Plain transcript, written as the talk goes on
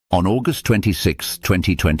On August 26,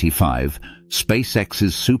 2025,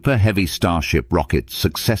 SpaceX's Super Heavy Starship rocket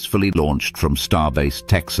successfully launched from Starbase,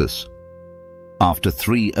 Texas. After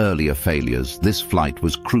 3 earlier failures, this flight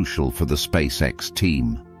was crucial for the SpaceX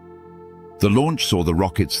team. The launch saw the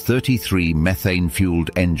rocket's 33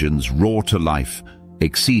 methane-fueled engines roar to life,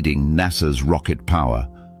 exceeding NASA's rocket power.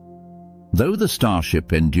 Though the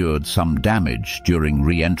Starship endured some damage during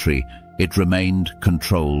re-entry, it remained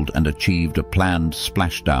controlled and achieved a planned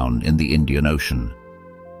splashdown in the Indian Ocean.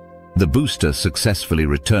 The booster successfully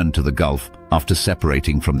returned to the Gulf after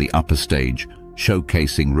separating from the upper stage,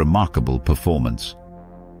 showcasing remarkable performance.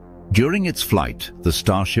 During its flight, the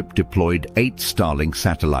Starship deployed 8 Starlink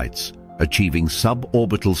satellites, achieving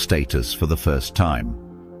suborbital status for the first time.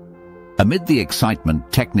 Amid the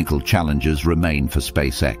excitement, technical challenges remain for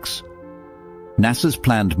SpaceX. NASA's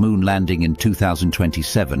planned moon landing in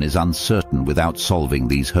 2027 is uncertain without solving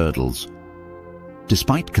these hurdles.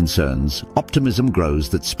 Despite concerns, optimism grows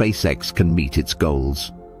that SpaceX can meet its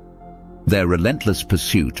goals. Their relentless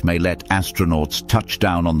pursuit may let astronauts touch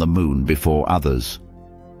down on the moon before others.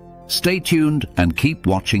 Stay tuned and keep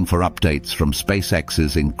watching for updates from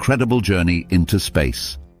SpaceX's incredible journey into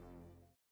space.